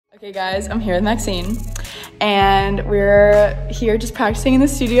Okay guys, I'm here with Maxine and we're here just practicing in the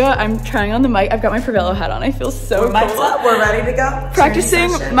studio. I'm trying on the mic. I've got my Provello hat on. I feel so cool. We're ready to go.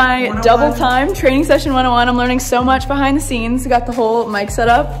 Practicing my double time training session 101. I'm learning so much behind the scenes. Got the whole mic set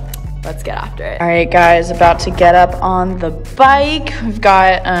up. Let's get after it. All right guys, about to get up on the bike. We've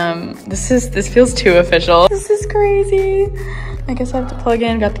got, this feels too official. This is crazy. I guess I have to plug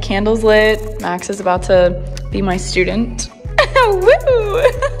in. Got the candles lit. Max is about to be my student. Woo!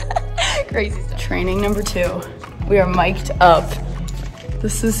 Crazy stuff. Training number 2. We are mic'd up.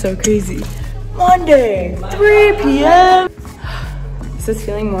 This is so crazy. Monday, 3 p.m. This is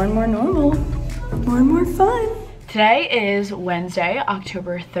feeling more and more normal. More and more fun. Today is Wednesday,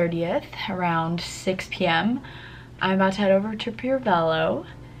 October 30th, around 6 p.m. I'm about to head over to Provello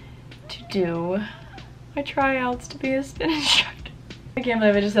to do my tryouts to be a spin instructor. I can't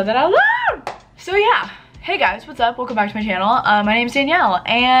believe I just said that out loud! So yeah. Hey guys, what's up? Welcome back to my channel. My name's Danielle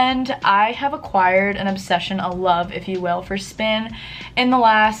and I have acquired an obsession, a love, if you will, for spin in the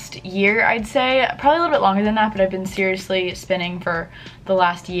last year, I'd say. Probably a little bit longer than that, but I've been seriously spinning for the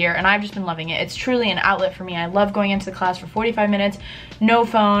last year and I've just been loving it. It's truly an outlet for me. I love going into the class for 45 minutes, no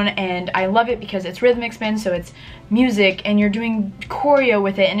phone, and I love it because it's rhythmic spin, so it's music and you're doing choreo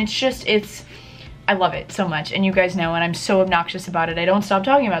with it, and I love it so much, and you guys know, and I'm so obnoxious about it. I don't stop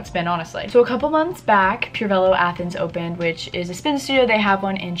talking about spin, honestly. So a couple months back, Provello Athens opened, which is a spin studio. They have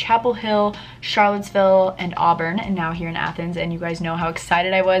one in Chapel Hill, Charlottesville, and Auburn, and now here in Athens. And you guys know how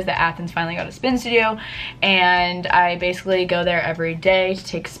excited I was that Athens finally got a spin studio, and I basically go there every day to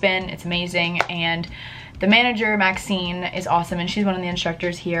take spin. It's amazing, and the manager, Maxine, is awesome, and she's one of the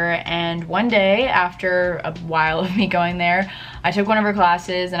instructors here. And one day, after a while of me going there, I took one of her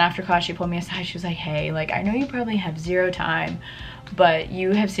classes, and after class she pulled me aside. She was like, hey, like, I know you probably have zero time, but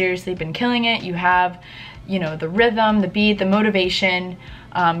you have seriously been killing it. You have, you know, the rhythm, the beat, the motivation,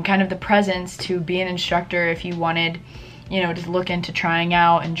 kind of the presence to be an instructor if you wanted, you know, to look into trying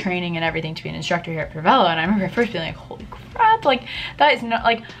out and training and everything to be an instructor here at Provello. And I remember at first being like, holy crap, like, that is not,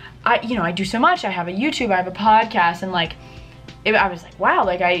 like, I do so much. I have a YouTube, I have a podcast, and like, I was like, wow,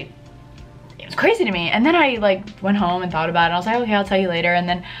 like it was crazy to me. And then I like went home and thought about it, and I was like, okay, I'll tell you later. And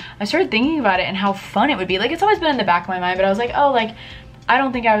then I started thinking about it and how fun it would be. Like, it's always been in the back of my mind, but I was like, oh, like, I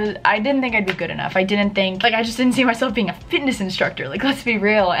didn't think I'd be good enough. I didn't think, like, I just didn't see myself being a fitness instructor. Like, let's be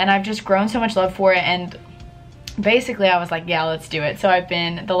real. And I've just grown so much love for it, and basically I was like, yeah, let's do it. So I've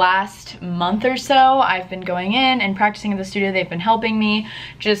been, the last month or so, I've been going in and practicing at the studio. They've been helping me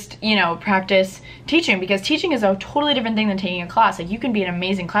just, you know, practice teaching, because teaching is a totally different thing than taking a class. Like, you can be an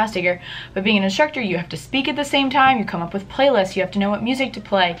amazing class taker, but being an instructor, you have to speak at the same time, you come up with playlists, you have to know what music to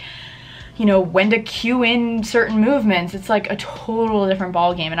play, you know, when to cue in certain movements. It's like a total different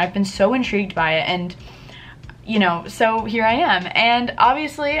ball game, and I've been so intrigued by it. And you know, so here I am. And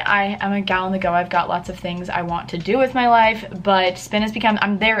obviously I am a gal on the go. I've got lots of things I want to do with my life, but spin has become,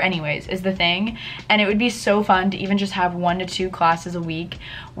 I'm there anyways is the thing. And it would be so fun to even just have 1 to 2 classes a week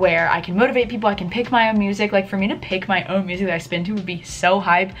where I can motivate people. I can pick my own music. Like, for me to pick my own music that I spin to would be so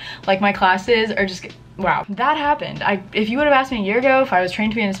hype. Like, my classes are just, wow, that happened. If you would have asked me a year ago if I was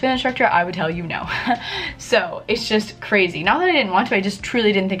trained to be a spin instructor, I would tell you no. So it's just crazy. Not that I didn't want to, I just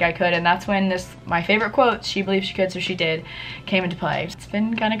truly didn't think I could. And that's when my favorite quote, she believed she could, so she did, came into play. It's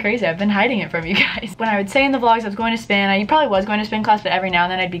been kind of crazy. I've been hiding it from you guys. When I would say in the vlogs I was going to spin, I probably was going to spin class, but every now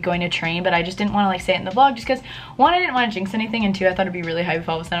and then I'd be going to train, but I just didn't want to like say it in the vlog just because, 1, I didn't want to jinx anything, and 2, I thought it'd be really hype if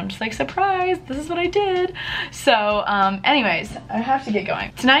all of a sudden I'm just like, surprise, this is what I did. So anyways, I have to get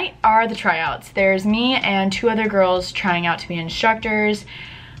going. Tonight are the tryouts. There's me and 2 other girls trying out to be instructors.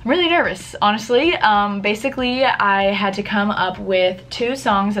 I'm really nervous, honestly. Basically, I had to come up with 2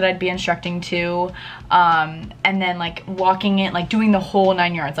 songs that I'd be instructing to, and then like walking in, like doing the whole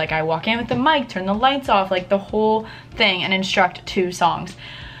 9 yards. Like, I walk in with the mic, turn the lights off, like the whole thing, and instruct 2 songs.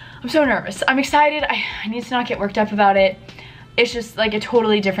 I'm so nervous. I'm excited. I need to not get worked up about it. It's just like a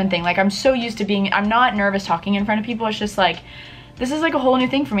totally different thing. Like, I'm so used to being, I'm not nervous talking in front of people. It's just like, this is like a whole new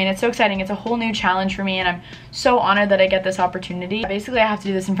thing for me, and it's so exciting. It's a whole new challenge for me, and I'm so honored that I get this opportunity. Basically, I have to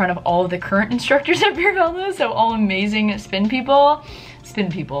do this in front of all of the current instructors at Provello, so all amazing spin people.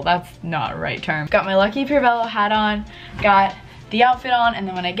 Spin people, that's not a right term. Got my lucky Provello hat on, got the outfit on, and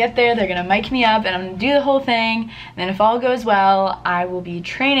then when I get there, they're gonna mic me up, and I'm gonna do the whole thing, and then if all goes well, I will be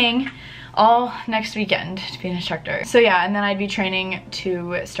training all next weekend to be an instructor. So yeah, and then I'd be training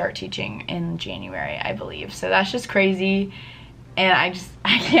to start teaching in January, I believe. So that's just crazy. And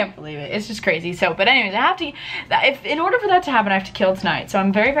I can't believe it. It's just crazy. So, but anyways, I have to, in order for that to happen, I have to kill tonight. So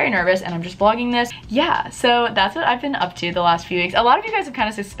I'm very, very nervous, and I'm just vlogging this. Yeah, so that's what I've been up to the last few weeks. A lot of you guys have kind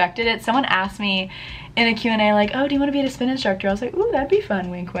of suspected it. Someone asked me in a Q&A like, oh, do you want to be a spin instructor? I was like, ooh, that'd be fun,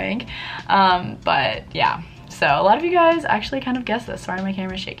 wink wink. But yeah, so a lot of you guys actually kind of guessed this. Sorry my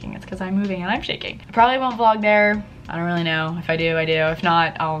camera's shaking, it's because I'm moving and I'm shaking. I probably won't vlog there, I don't really know. If I do, I do. If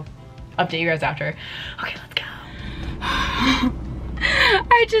not, I'll update you guys after. Okay, let's go.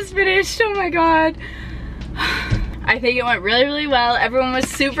 I just finished, oh my god. I think it went really, really well. Everyone was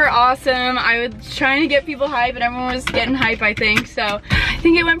super awesome. I was trying to get people hype, and everyone was getting hype, I think. So I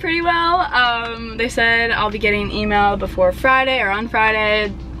think it went pretty well. They said I'll be getting an email before Friday or on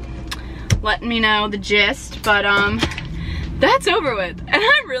Friday letting me know the gist, but that's over with, and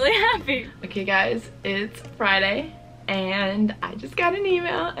I'm really happy. Okay guys, it's Friday, and I just got an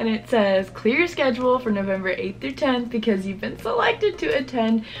email, and it says, clear your schedule for November 8th through 10th because you've been selected to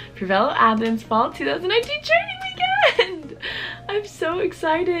attend Purvello Athens Fall 2019 training weekend. I'm so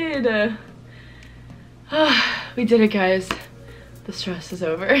excited. We did it, guys. The stress is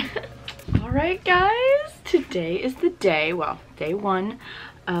over. All right, guys, today is the day, well, day one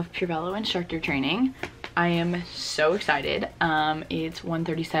of Purvello instructor training. I am so excited. It's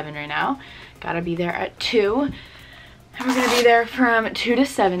 1:37 right now. Gotta be there at 2. And we're gonna be there from 2 to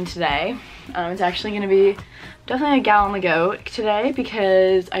 7 today. It's actually gonna be definitely a gal on the go today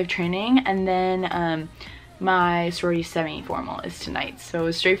because I have training, and then my sorority semi-formal is tonight.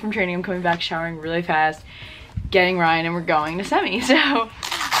 So straight from training, I'm coming back, showering really fast, getting Ryan, and we're going to semi. So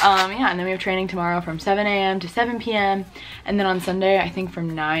yeah, and then we have training tomorrow from 7 a.m. to 7 p.m. and then on Sunday, I think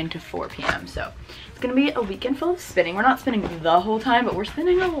from 9 to 4 p.m. So it's gonna be a weekend full of spinning. We're not spinning the whole time, but we're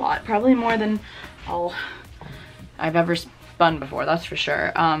spinning a lot, probably more than I've ever spun before, that's for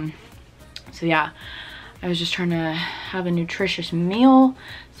sure. So yeah, I was just trying to have a nutritious meal,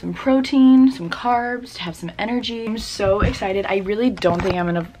 some protein, some carbs, to have some energy. I'm so excited. I really don't think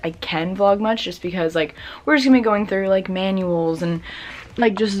I can vlog much, just because like we're just gonna be going through like manuals and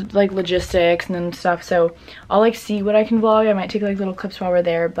like just like logistics and then stuff. So I'll like see what I can vlog. I might take like little clips while we're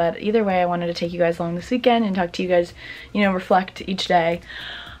there, but either way, I wanted to take you guys along this weekend and talk to you guys, you know, reflect each day.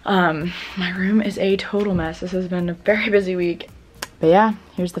 My room is a total mess. This has been a very busy week. But yeah,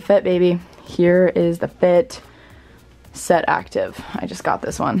 here's the fit, baby. Here is the fit Set Active. I just got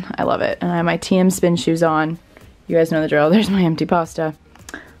this one. I love it. And I have my TM spin shoes on. You guys know the drill. There's my empty pasta.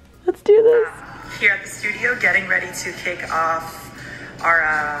 Let's do this. Here at the studio, getting ready to kick off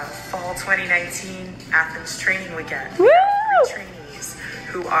our fall 2019 Athens training weekend. Woo! We have 3 trainees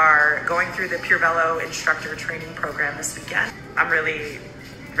who are going through the Purvello instructor training program this weekend. I'm really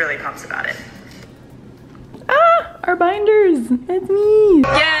pumped about it. Ah, our binders. That's me.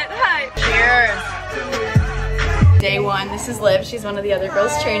 Get hype. Cheers. Day one. This is Liv. She's one of the other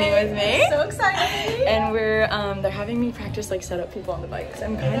girls training with me. So excited. And we're they're having me practice like set up people on the bikes.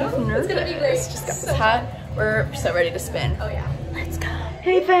 I'm kind of nervous. It's gonna be great. Just got this hat. We're so ready to spin. Oh yeah. Let's go.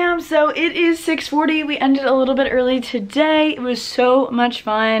 Hey fam, so it is 6:40. We ended a little bit early today. It was so much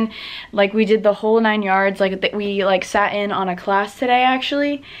fun. Like we did the whole 9 yards. Like we like sat in on a class today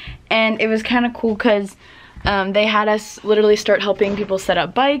actually, and it was kind of cool because they had us literally start helping people set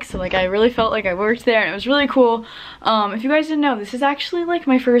up bikes. So like I really felt like I worked there, and it was really cool. If you guys didn't know, this is actually like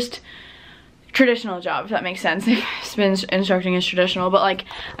my first traditional job, if that makes sense. Spin instructing is traditional, but like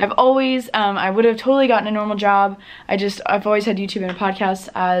I've always I would have totally gotten a normal job. I've always had YouTube and podcasts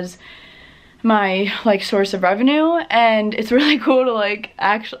as my like source of revenue, and it's really cool to like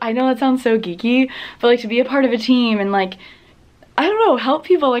actually, I know that sounds so geeky, but like to be a part of a team and like, I don't know, help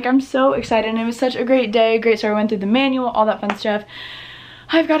people. Like I'm so excited, and it was such a great day, great start. I went through the manual, all that fun stuff.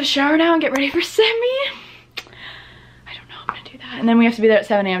 I've got to shower now and get ready for semi. And then we have to be there at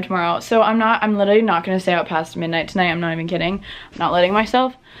 7 a.m. tomorrow. So I'm literally not gonna stay out past midnight tonight. I'm not even kidding. I'm not letting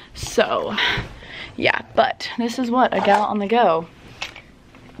myself. So yeah, but this is what a gal on the go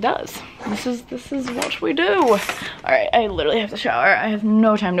does. This is what we do. All right, I literally have to shower. I have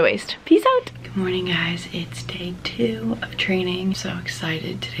no time to waste. Peace out. Good morning, guys. It's day 2 of training. I'm so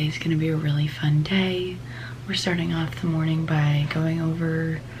excited. Today's gonna be a really fun day. We're starting off the morning by going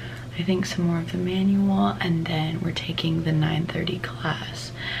over, I think, some more of the manual, and then we're taking the 9:30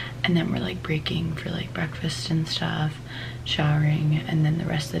 class, and then we're like breaking for like breakfast and stuff, showering, and then the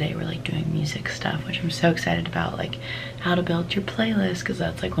rest of the day we're like doing music stuff, which I'm so excited about, like how to build your playlist, because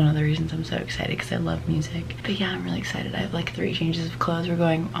that's like one of the reasons I'm so excited, because I love music. But yeah, I'm really excited. I have like 3 changes of clothes. We're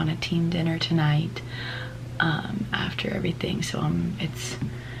going on a team dinner tonight after everything, so it's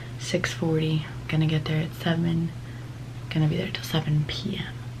 6:40. I'm gonna get there at 7, gonna be there till 7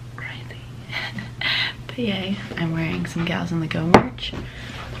 p.m. But yay, I'm wearing some Gals on the Go merch,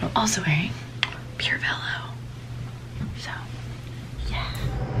 but I'm also wearing Purvello. So yeah.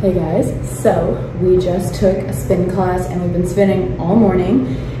 Hey guys, so we just took a spin class and we've been spinning all morning,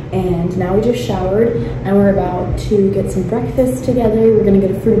 And now we just showered and we're about to get some breakfast together. We're gonna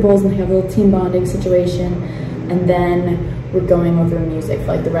get a fruity bowls and have a little team bonding situation. And then we're going over music for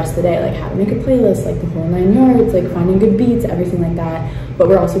like the rest of the day, like how to make a playlist, like the whole 9 yards, like finding good beats, everything like that. But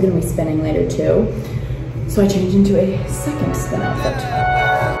we're also gonna be spinning later too. So I changed into a second spin outfit.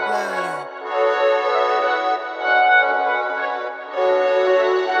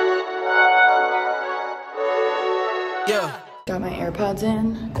 Got my AirPods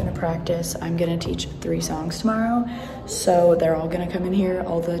in, gonna practice. I'm gonna teach 3 songs tomorrow. So they're all gonna come in here,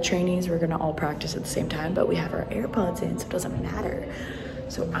 all the trainees, we're gonna all practice at the same time, but we have our AirPods in, so it doesn't matter.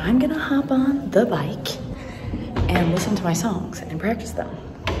 So I'm gonna hop on the bike and listen to my songs and practice them.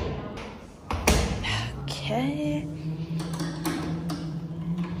 Okay.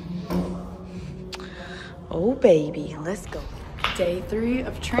 Oh baby, let's go. Day 3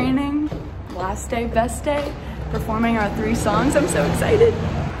 of training, last day, best day. Performing our 3 songs. I'm so excited.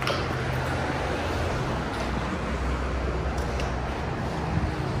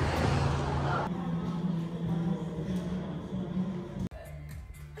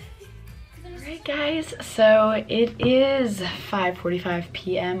 Alright guys, so it is 5:45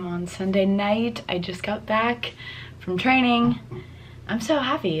 p.m. on Sunday night. I just got back from training. I'm so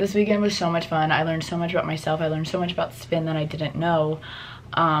happy. This weekend was so much fun. I learned so much about myself. I learned so much about spin that I didn't know.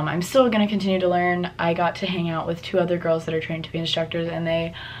 I'm still gonna continue to learn. I got to hang out with 2 other girls that are trained to be instructors, and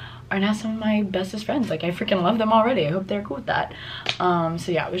they are now some of my bestest friends. Like, I freaking love them already. I hope they're cool with that.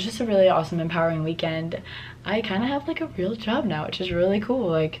 So yeah, it was just a really awesome, empowering weekend. I kind of have like a real job now, which is really cool.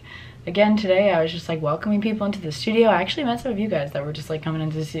 Like, again, today I was just like welcoming people into the studio. I actually met some of you guys that were just like coming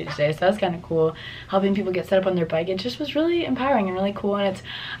into the studio today, so that's kind of cool. Helping people get set up on their bike. It just was really empowering and really cool, and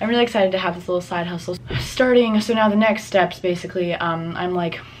I'm really excited to have this little side hustle starting. So now the next steps, basically, I'm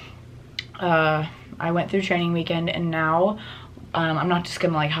like, I went through training weekend, and now I'm not just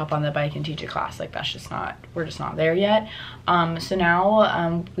gonna like hop on the bike and teach a class. Like, that's just not, we're just not there yet. So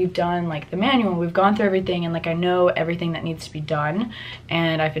now we've done like the manual, we've gone through everything, and like I know everything that needs to be done,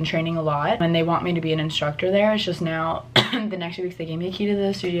 and I've been training a lot, and they want me to be an instructor there. It's just now the next 2 weeks they gave me a key to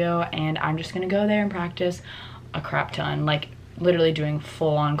the studio, and I'm just gonna go there and practice a crap ton, like literally doing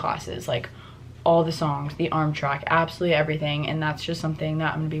full-on classes, like all the songs, the arm track, absolutely everything. And that's just something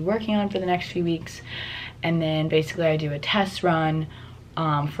that I'm gonna be working on for the next few weeks. And then basically I do a test run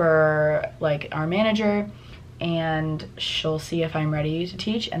for like our manager, and she'll see if I'm ready to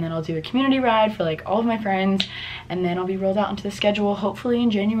teach, and then I'll do a community ride for like all of my friends, and then I'll be rolled out into the schedule hopefully in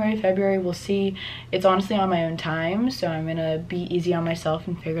January, February. We'll see. It's honestly on my own time, so I'm gonna be easy on myself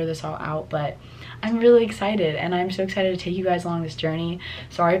and figure this all out, but I'm really excited, and I'm so excited to take you guys along this journey.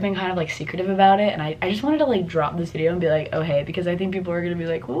 Sorry I've been kind of like secretive about it, and I just wanted to like drop this video and be like, oh hey, because I think people are gonna be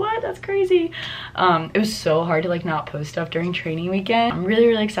like, what, that's crazy. It was so hard to like not post stuff during training weekend. I'm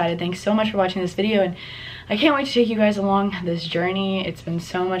really excited. Thanks so much for watching this video, and I can't wait to take you guys along this journey. It's been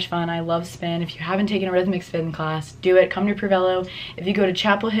so much fun. I love spin. If you haven't taken a rhythmic spin class, do it. Come to Provello. If you go to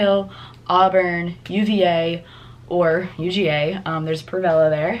Chapel Hill, Auburn, UVA, or UGA, there's Provello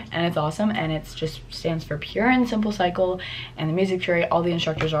there, and it's awesome, and it's just stands for Pure and Simple Cycle, and the music theory, all the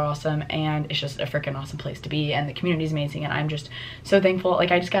instructors are awesome, and it's just a freaking awesome place to be, and the community is amazing, and I'm just so thankful.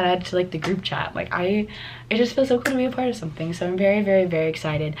 Like, I just got added to like the group chat. Like, it just feels so cool to be a part of something, so I'm very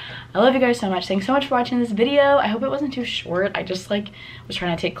excited. I love you guys so much. Thanks so much for watching this video. I hope it wasn't too short. I just like was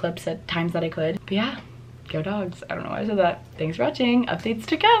trying to take clips at times that I could, but yeah, go dogs. I don't know why I said that. Thanks for watching. Updates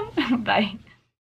to come. Bye.